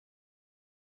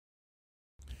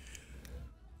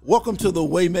Welcome to the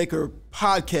Waymaker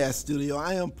podcast studio.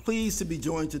 I am pleased to be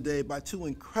joined today by two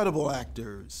incredible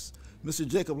actors, Mr.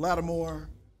 Jacob Latimore,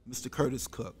 Mr. Curtiss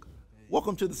Cook.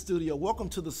 Welcome to the studio. Welcome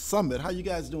to the summit. How you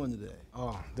guys doing today?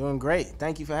 Oh, doing great.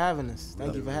 Thank you for having us.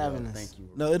 Thank you for having us. Thank you.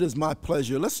 No, it is my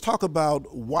pleasure. Let's talk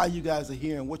about why you guys are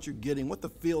here and what you're getting, what the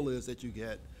feel is that you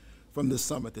get from this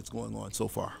summit that's going on so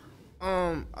far.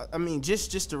 I mean,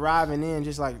 just arriving in,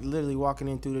 just like literally walking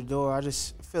in through the door, I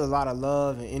just feel a lot of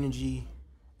love and energy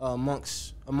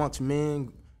amongst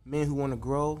men who want to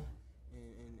grow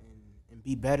and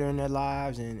be better in their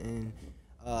lives and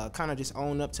kind of just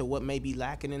own up to what may be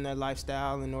lacking in their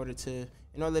lifestyle in order to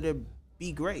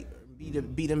be great,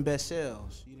 be them best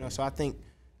selves. You know, so I think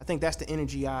that's the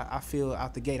energy I feel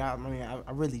out the gate.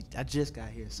 I just got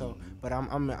here, so but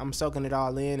I'm soaking it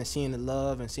all in and seeing the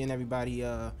love and seeing everybody,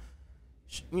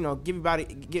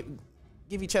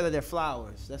 give each other their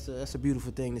flowers. That's a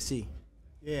beautiful thing to see.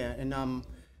 Yeah, and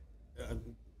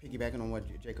piggybacking on what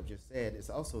Jacob just said,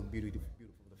 it's also beautiful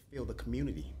to feel the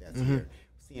community that's here.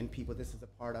 Seeing people, this is a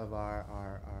part of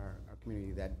our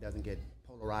community that doesn't get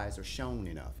polarized or shown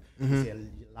enough. We see a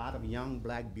lot of young,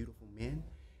 black, beautiful men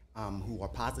who are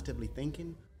positively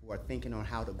thinking, who are thinking on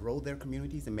how to grow their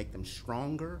communities and make them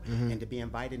stronger, and to be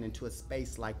invited into a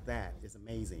space like that is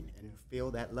amazing. And you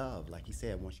feel that love, like he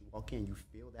said, once you walk in, you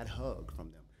feel that hug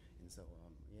from them. And so, I'm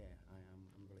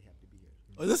really happy to be here.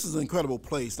 Well, this is an incredible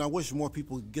place, and I wish more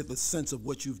people get the sense of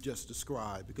what you've just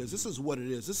described, because this is what it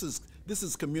is. This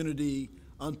is community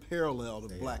unparalleled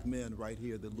of black men right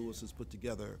here that Lewis has put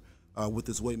together with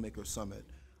this Waymaker Summit.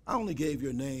 I only gave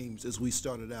your names as we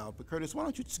started out, but Curtiss, why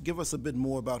don't you just give us a bit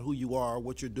more about who you are,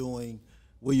 what you're doing,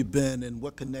 where you've been, and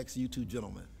what connects you two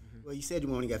gentlemen? Well, you said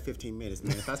you only got 15 minutes,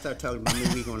 man. If I start telling you,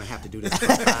 we're going to have to do this for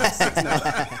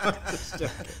 5, 6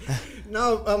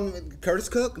 No, Curtiss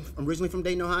Cook. I'm originally from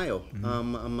Dayton, Ohio.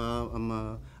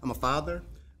 I'm a father.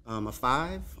 I'm a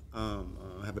 5. I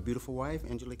have a beautiful wife,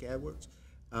 Angelique Edwards.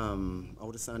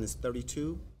 Oldest son is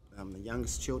 32. The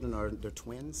youngest children they're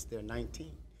twins. They're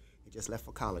 19. They just left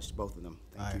for college, both of them.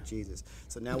 Thank you, Jesus.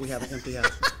 So now we have an empty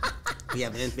house. We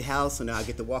have an empty house, so now I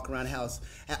get to walk around the house.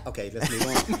 Okay, let's move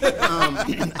on.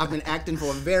 I've been acting for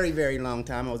a very, very long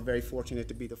time. I was very fortunate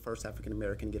to be the first African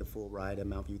American to get a full ride at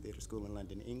Mount View Theatre School in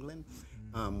London, England.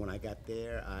 When I got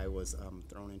there, I was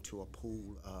thrown into a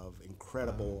pool of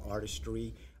incredible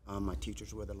artistry. My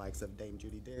teachers were the likes of Dame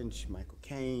Judi Dench, Michael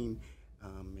Caine,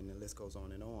 and the list goes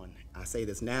on and on. I say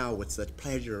this now with such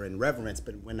pleasure and reverence,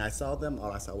 but when I saw them,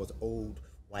 all I saw was old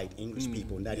white English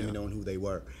people, not even knowing who they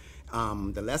were.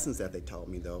 The lessons that they taught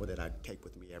me, though, that I take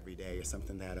with me every day is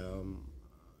something that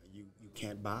you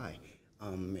can't buy.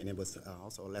 And it was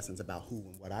also lessons about who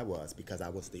and what I was, because I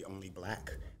was the only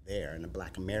black there and a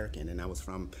black American, and I was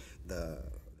from the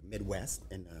Midwest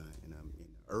in an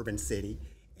urban city,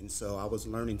 and so I was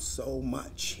learning so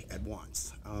much at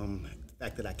once. The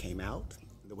fact that I came out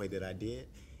the way that I did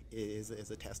is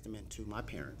a testament to my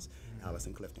parents, Alice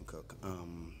and Clifton Cook,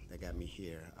 that got me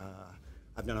here.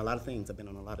 I've done a lot of things. I've been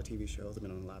on a lot of TV shows. I've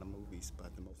been on a lot of movies.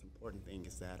 But the most important thing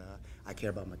is that I care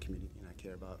about my community, and I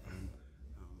care about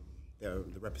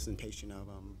the representation of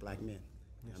black men.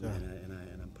 Yes, and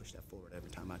I push that forward every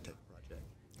time I take a project.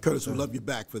 Curtiss, we love you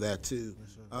back for that, too.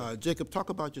 Jacob, talk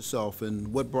about yourself and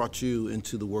what brought you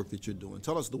into the work that you're doing.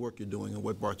 Tell us the work you're doing and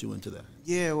what brought you into that.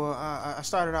 Yeah, well, I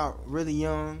started out really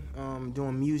young,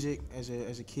 doing music as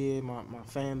a kid. My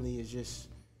family is just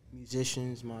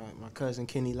musicians. My cousin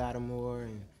Kenny Latimore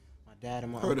and my dad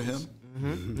and my Heard uncles. of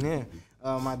him?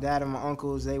 Yeah. My dad and my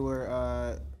uncles, they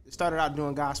were started out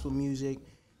doing gospel music,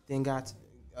 then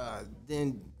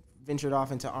ventured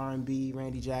off into R&B.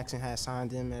 Randy Jackson had signed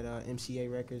them at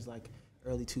MCA Records like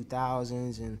early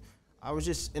 2000s, and I was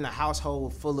just in a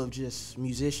household full of just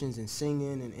musicians and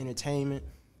singing and entertainment.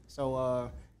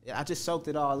 So I just soaked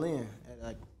it all in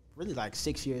at really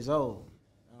 6 years old.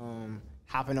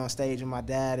 Hopping on stage with my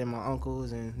dad and my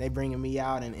uncles, and they bringing me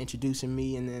out and introducing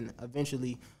me, and then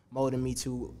eventually molding me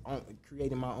to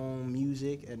creating my own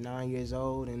music at 9 years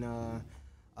old, and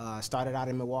started out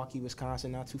in Milwaukee,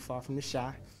 Wisconsin, not too far from the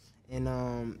Chi, and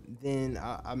then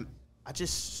I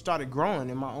just started growing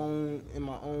in my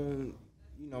own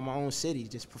city,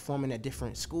 just performing at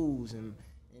different schools, and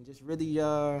just really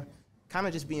kind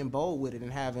of just being bold with it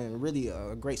and having really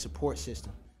a great support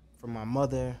system from my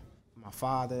mother, my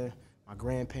father, my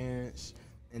grandparents,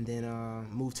 and then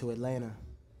moved to Atlanta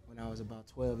when I was about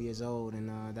 12 years old,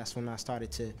 and that's when I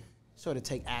started to sort of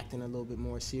take acting a little bit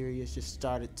more serious, just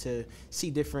started to see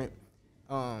different,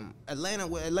 Atlanta,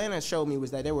 what Atlanta showed me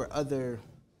was that there were other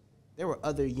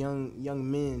young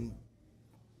men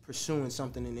pursuing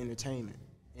something in entertainment,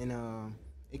 and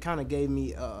it kind of gave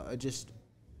me just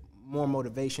more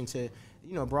motivation to,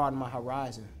 you know, broaden my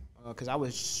horizon. Because I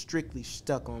was strictly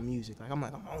stuck on music. I'm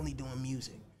only doing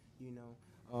music, you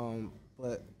know.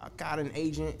 But I got an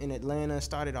agent in Atlanta,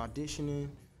 started auditioning,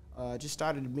 just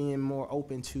started being more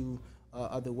open to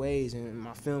other ways, and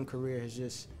my film career has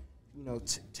just, you know,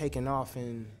 taken off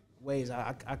in ways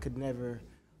I could never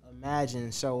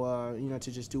imagine. So, you know,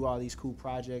 to just do all these cool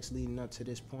projects leading up to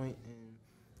this point,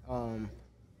 and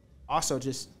also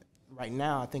just right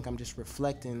now, I think I'm just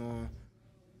reflecting on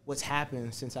what's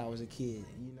happened since I was a kid,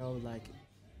 you know, like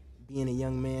being a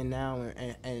young man now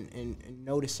and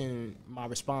noticing my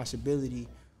responsibility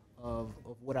of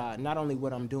what not only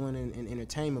what I'm doing in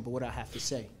entertainment, but what I have to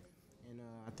say. And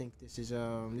I think this is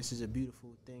a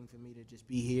beautiful thing for me to just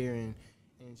be here and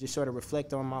just sort of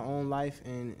reflect on my own life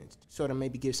and sort of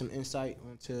maybe give some insight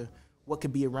onto what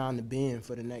could be around the bend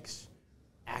for the next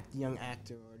young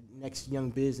actor or next young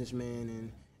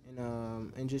businessman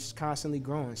and just constantly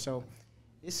growing. So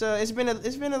it's been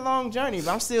a long journey,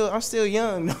 but I'm still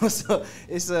young, though, so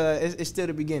it's still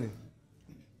the beginning.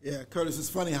 Yeah, Curtis, it's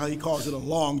funny how he calls it a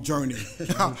long journey.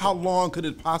 How long could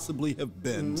it possibly have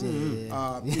been?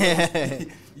 Yeah.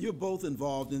 You're both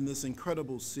involved in this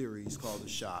incredible series called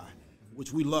The Chi,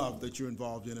 which we love that you're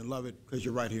involved in and love it because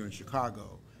you're right here in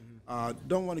Chicago.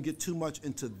 Don't want to get too much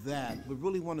into that, but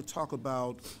really want to talk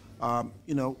about,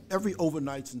 you know, every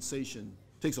overnight sensation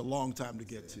takes a long time to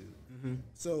get to.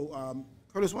 So,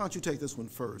 Curtis, why don't you take this one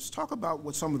first? Talk about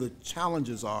what some of the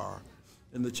challenges are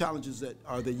and the challenges that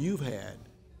you've had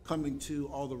coming to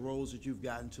all the roles that you've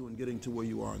gotten to and getting to where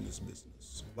you are in this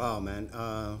business. Wow, man.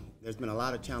 There's been a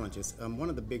lot of challenges. One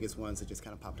of the biggest ones that just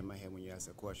kind of popped in my head when you asked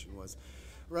that question was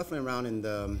roughly around in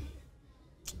the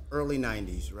early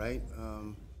 90s, right?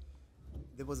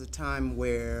 There was a time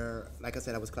where, like I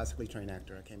said, I was a classically trained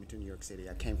actor. I came into New York City.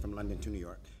 I came from London to New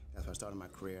York. That's where I started my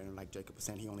career. And like Jacob was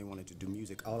saying, he only wanted to do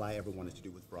music. All I ever wanted to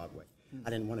do was Broadway. I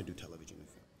didn't want to do television and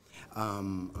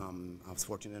film. I was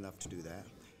fortunate enough to do that.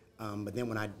 But then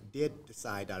when I did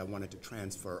decide that I wanted to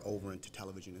transfer over into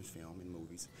television and film and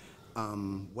movies,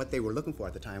 what they were looking for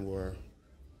at the time were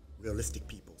realistic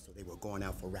people. So they were going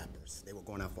out for rappers. They were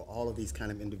going out for all of these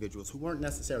kind of individuals who weren't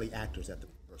necessarily actors at the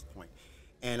first point.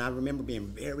 And I remember being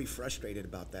very frustrated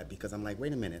about that because I'm like,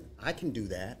 wait a minute, I can do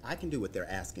that. I can do what they're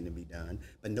asking to be done,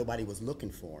 but nobody was looking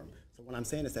for them. So what I'm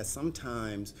saying is that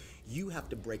sometimes you have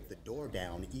to break the door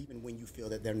down even when you feel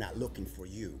that they're not looking for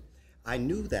you. I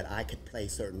knew that I could play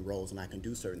certain roles and I can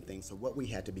do certain things. So what we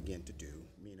had to begin to do,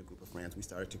 me and a group of friends, we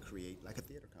started to create like a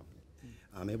theater company.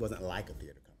 It wasn't like a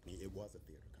theater company, it was a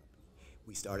theater company.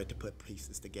 We started to put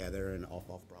pieces together and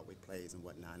off-Broadway plays and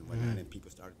whatnot, and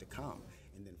people started to come.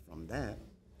 And then from that,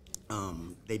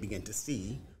 they began to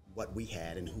see what we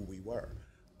had and who we were.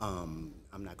 I'm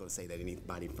not going to say that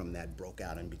anybody from that broke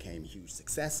out and became huge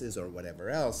successes or whatever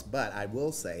else, but I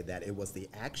will say that it was the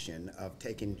action of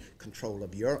taking control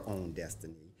of your own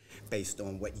destiny based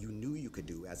on what you knew you could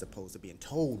do as opposed to being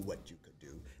told what you could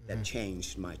do that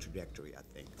changed my trajectory, I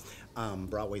think.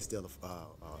 Broadway's still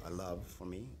a love for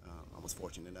me. I was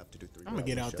fortunate enough to do 3 I'm going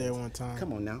to get out shows. there one time.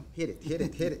 Come on now, hit it.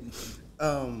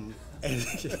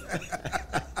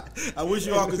 I wish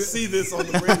you all could see this on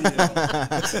the radio.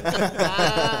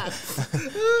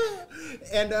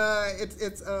 And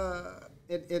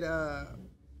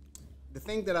the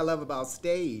thing that I love about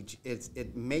stage is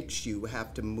it makes you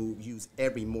have to use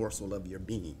every morsel of your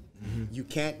being. You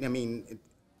can't. I mean,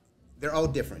 they're all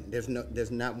different. There's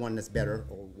not one that's better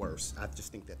or worse. I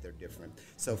just think that they're different.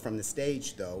 So from the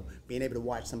stage, though, being able to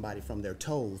watch somebody from their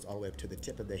toes all the way up to the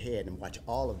tip of their head and watch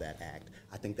all of that act,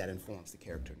 I think that informs the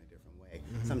character in a different way.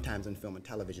 Sometimes in film and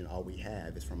television, all we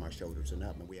have is from our shoulders and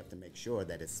up, and we have to make sure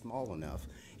that it's small enough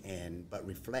but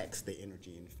reflects the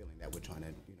energy and feeling that we're trying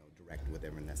to direct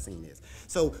whatever that scene is.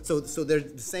 So they're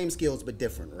the same skills but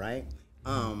different, right?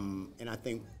 And I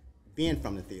think being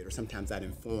from the theater, sometimes that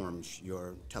informs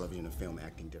your television and film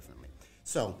acting differently.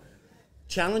 So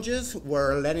challenges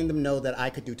were letting them know that I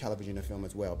could do television and film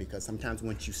as well, because sometimes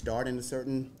once you start in a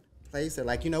certain place, they're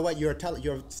like, you know what, you're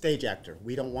a stage actor.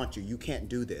 We don't want you. You can't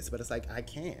do this. But it's like, I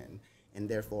can. And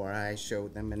therefore, I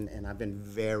showed them, and I've been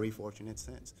very fortunate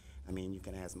since. I mean, you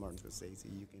can ask Martin Scorsese.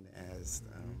 You can ask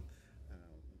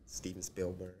Steven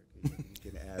Spielberg.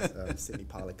 You can ask Sidney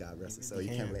Pollack, God rest his soul. You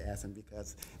can't really ask them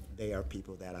because they are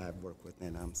people that I've worked with,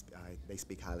 and they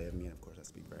speak highly of me, and of course I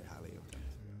speak very highly of them.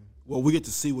 Well, we get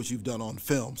to see what you've done on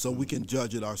film, so we can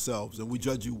judge it ourselves, and we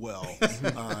judge you well.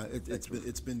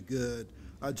 It's been good.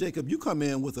 Jacob, you come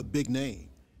in with a big name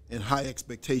and high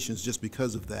expectations just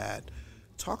because of that.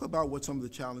 Talk about what some of the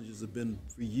challenges have been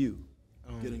for you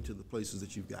getting to the places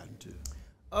that you've gotten to.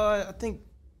 I think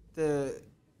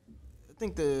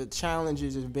think the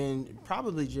challenges have been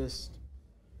probably just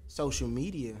social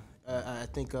media. I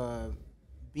think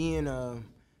being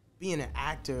an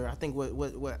actor, I think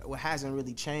what hasn't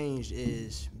really changed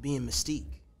is being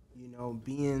mystique. You know,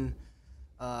 being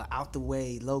out the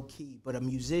way, low key. But a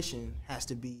musician has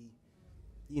to be,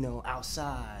 you know,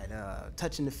 outside,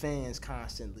 touching the fans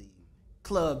constantly,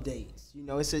 club dates. You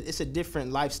know, it's a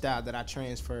different lifestyle that I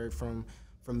transferred from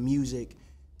music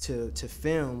to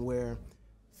film, where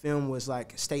film was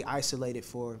like stay isolated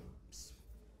for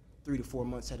 3 to 4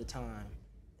 months at a time,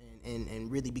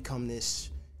 and really become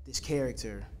this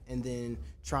character, and then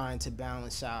trying to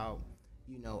balance out,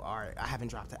 you know, all right, I haven't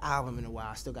dropped an album in a while.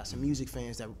 I still got some music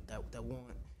fans that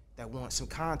want some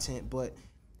content, but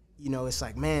you know, it's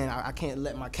like, man, I can't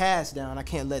let my cast down. I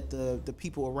can't let the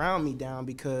people around me down,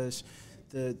 because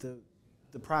the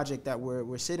project that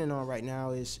we're sitting on right now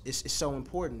is so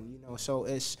important, you know. So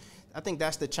I think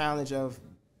that's the challenge of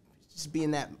just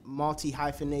being that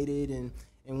multi-hyphenated and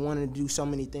wanting to do so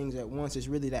many things at once. Is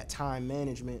really that time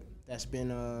management that's been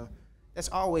that's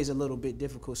always a little bit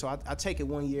difficult. So I take it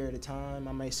 1 year at a time.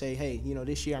 I may say, hey, you know,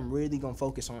 this year I'm really gonna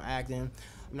focus on acting.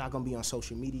 I'm not gonna be on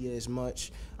social media as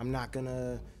much. I'm not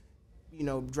gonna, you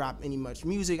know, drop any much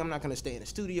music. I'm not gonna stay in the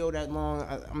studio that long.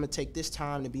 I'm gonna take this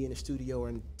time to be in the studio,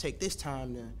 and take this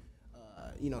time to,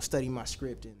 you know, study my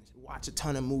script and watch a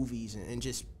ton of movies, and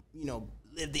just, you know,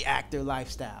 live the actor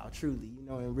lifestyle truly, you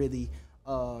know, and really,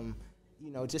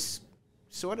 you know, just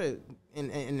sort of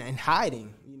in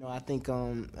hiding. You know, I think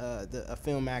a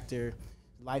film actor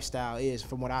lifestyle is,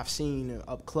 from what I've seen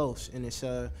up close, and it's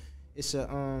a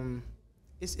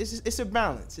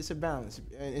balance. It's a balance,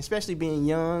 and especially being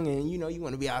young, and you know, you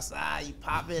want to be outside, you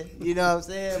popping, you know what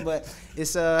I'm saying? But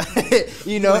it's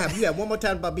you know, you have one more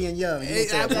time about being young. My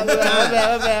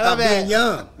bad. Being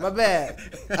young. My bad.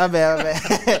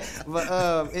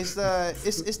 But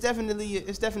it's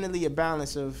definitely a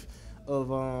balance of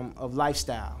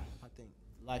lifestyle. I think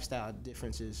lifestyle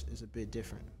difference is a bit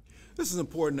different. This is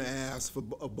important to ask for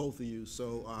both of you.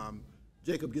 So,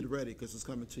 Jacob, get ready, because it's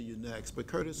coming to you next. But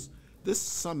Curtiss, this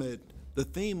summit, the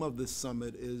theme of this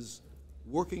summit is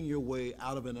working your way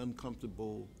out of an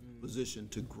uncomfortable position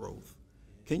to growth.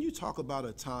 Can you talk about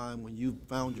a time when you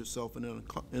found yourself in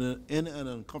an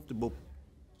uncomfortable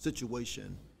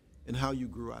situation, and how you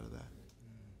grew out of that?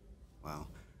 Wow.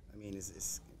 I mean,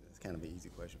 it's kind of an easy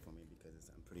question for me, because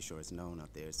I'm pretty sure it's known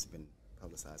out there. It's been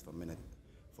publicized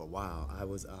for a while. I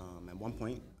was at one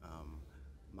point,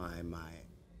 my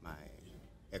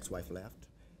ex-wife left,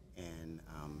 and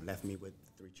left me with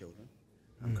 3 children,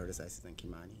 Curtiss, Isis, and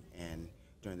Kimani. And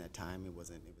during that time, it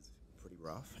was pretty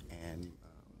rough, and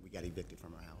we got evicted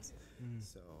from our house.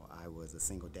 So I was a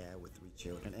single dad with 3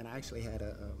 children, and I actually had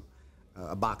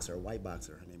a boxer, a white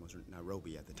boxer. Her name was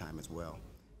Nairobi at the time as well.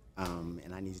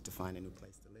 And I needed to find a new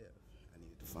place to live. I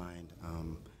needed to find,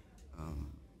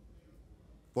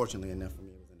 fortunately enough for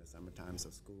me, it was in the summertime, so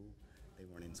they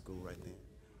weren't in school right then.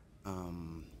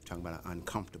 Talking about an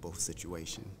uncomfortable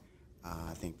situation.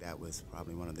 I think that was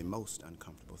probably one of the most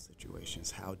uncomfortable situations.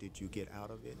 How did you get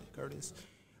out of it, Curtiss?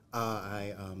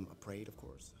 I prayed, of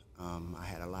course. I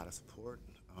had a lot of support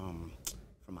from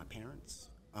my parents.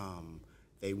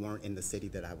 They weren't in the city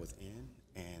that I was in,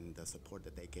 and the support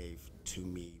that they gave to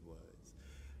me was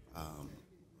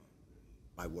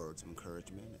by words of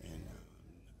encouragement and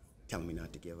telling me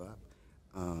not to give up.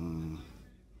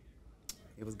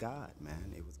 It was God,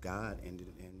 man. It was God, and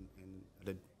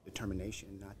the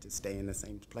determination not to stay in the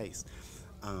same place.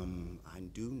 I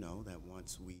do know that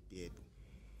once we did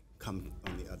come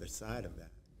on the other side of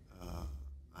that,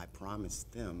 I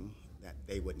promised them that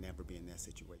they would never be in that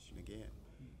situation again,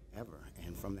 ever.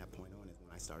 And from that point on is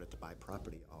when I started to buy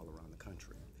property all around the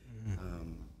country.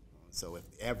 So if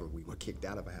ever we were kicked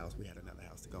out of a house, we had another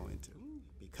house to go into,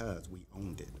 because we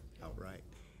owned it outright.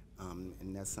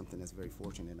 And that's something that's very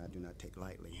fortunate and I do not take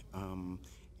lightly.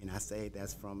 And I say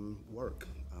that's from work.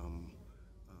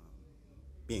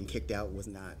 Being kicked out was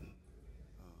not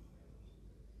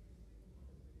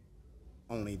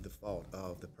only the fault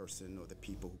of the person or the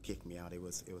people who kicked me out. It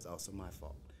was also my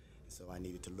fault. So I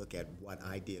needed to look at what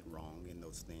I did wrong in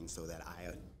those things so that I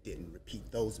didn't repeat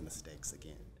those mistakes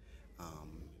again.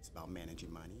 It's about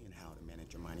managing money and how to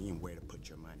manage your money and where to put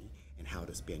your money and how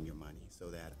to spend your money so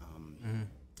that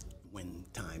when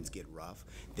times get rough,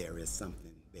 there is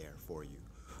something there for you.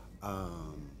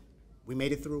 We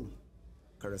made it through.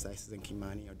 Curtiss, Isis, and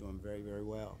Kimani are doing very, very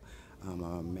well. I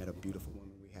met a beautiful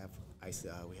woman. We have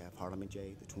Harlem and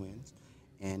Jay, the twins,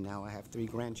 and now I have 3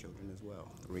 grandchildren as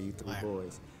well, three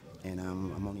boys, and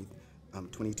I'm only I'm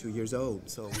 22 years old,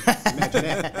 so imagine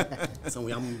that. So I'm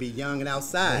gonna be young and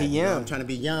outside. He You know, young. I'm trying to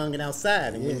be young and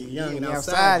outside, and when you're young and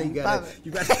outside, outside,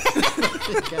 you gotta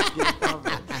get it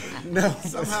covered. No,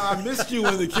 Somehow I missed you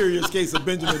in the Curious Case of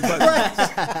Benjamin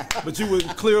Button. But you were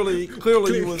clearly you were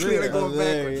clearly there. going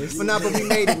backwards. But we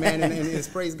made it, man, and it's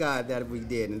praise God that we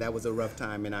did, and that was a rough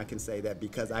time, and I can say that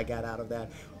because I got out of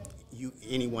that.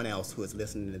 Anyone else who is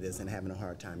listening to this and having a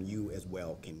hard time, you as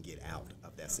well can get out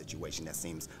of that situation that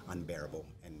seems unbearable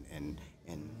and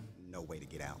no way to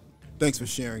get out. Thanks for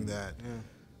sharing that.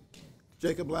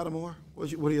 Jacob Latimore,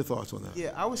 what are your thoughts on that?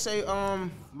 Yeah, I would say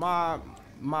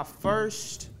my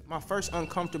first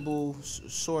uncomfortable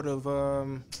sort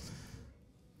of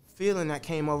feeling that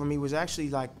came over me was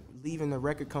actually like leaving the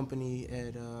record company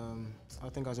at I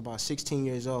think I was about 16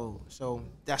 years old. So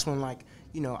that's when, like,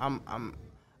 you know,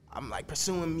 I'm like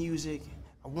pursuing music.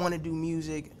 I want to do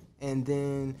music, and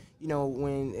then, you know,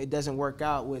 when it doesn't work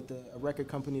out with a record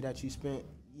company that you spent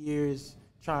years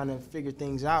trying to figure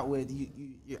things out with,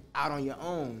 you're out on your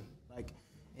own. Like,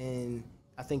 and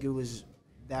I think it was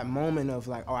that moment of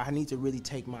like, oh, I need to really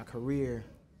take my career,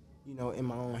 you know, in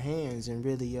my own hands and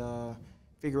really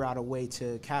figure out a way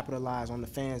to capitalize on the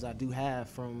fans I do have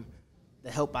from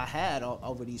the help I had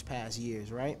over these past years,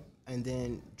 right? And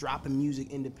then dropping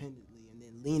music independently,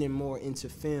 leaning more into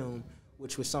film,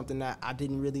 which was something that I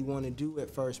didn't really want to do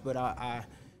at first, but I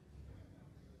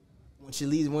once you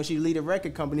lead a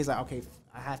record company, it's like, okay,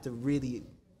 I have to really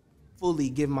fully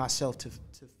give myself to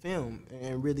film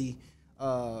and really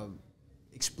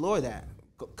explore that.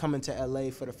 Coming to LA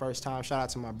for the first time, shout out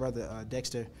to my brother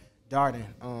Dexter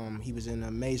Darden. He was in a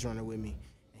Maze Runner with me,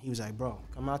 and he was like, bro,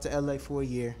 come out to LA for a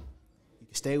year. You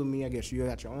can stay with me. I guess you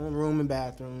got your own room and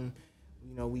bathroom.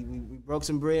 You know, we broke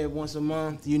some bread once a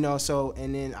month, you know, so,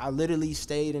 and then I literally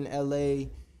stayed in LA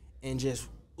and just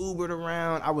Ubered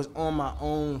around. I was on my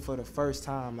own for the first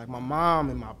time. Like, my mom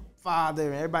and my father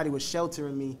and everybody was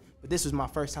sheltering me, but this was my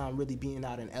first time really being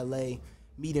out in LA,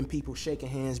 meeting people, shaking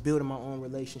hands, building my own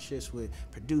relationships with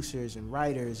producers and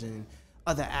writers and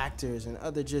other actors and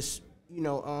other just, you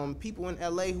know, people in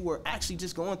LA who were actually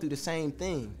just going through the same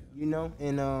thing, you know,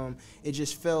 and it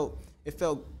just felt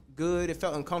good. It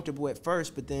felt uncomfortable at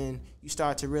first, but then you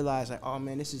start to realize, like, oh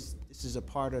man, this is a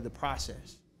part of the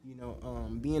process. You know,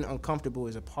 being uncomfortable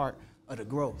is a part of the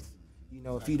growth. You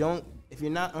know, if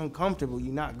you're not uncomfortable,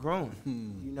 you're not growing.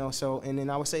 You know, so, and then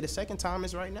I would say the second time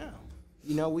is right now.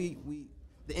 You know,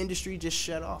 the industry just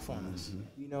shut off on us.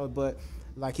 You know, but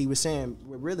like he was saying,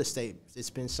 with real estate, it's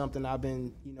been something I've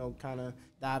been, you know, kind of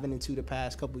diving into the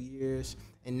past couple years,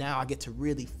 and now I get to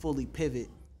really fully pivot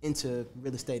into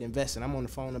real estate investing. I'm on the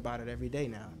phone about it every day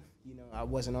now. You know, I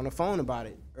wasn't on the phone about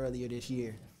it earlier this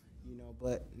year, you know,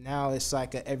 but now it's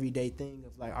like an everyday thing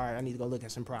of like, all right, I need to go look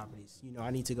at some properties. You know,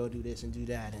 I need to go do this and do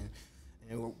that.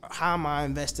 And how am I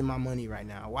investing my money right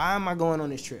now? Why am I going on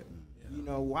this trip? You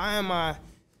know, why am I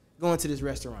going to this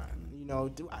restaurant? You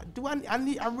know,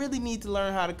 I really need to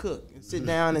learn how to cook and sit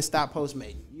down and stop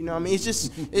Postmating. You know what I mean? It's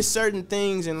just, it's certain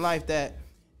things in life that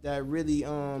really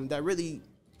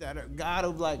that God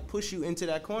will like push you into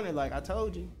that corner, like I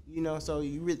told you, you know. So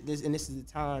you really, this is the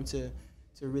time to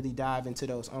really dive into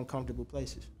those uncomfortable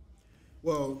places.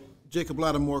 Well, Jacob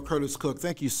Latimore, Curtiss Cook,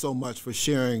 thank you so much for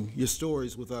sharing your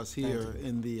stories with us here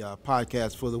in the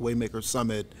podcast for the Waymaker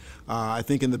Summit. I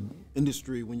think in the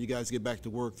industry, when you guys get back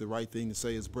to work, the right thing to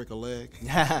say is break a leg.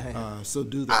 So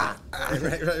do that.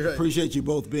 Right. Appreciate you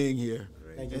both being here.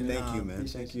 Thank you, man.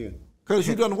 Thank you. Curtiss,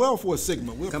 you've done well for a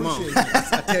Sigma. We Come on. appreciate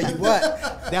it. I tell you what,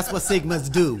 that's what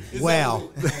Sigmas do.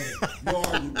 Well. No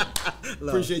argument.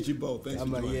 Appreciate you both. Thanks for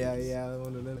joining us.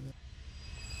 Yeah.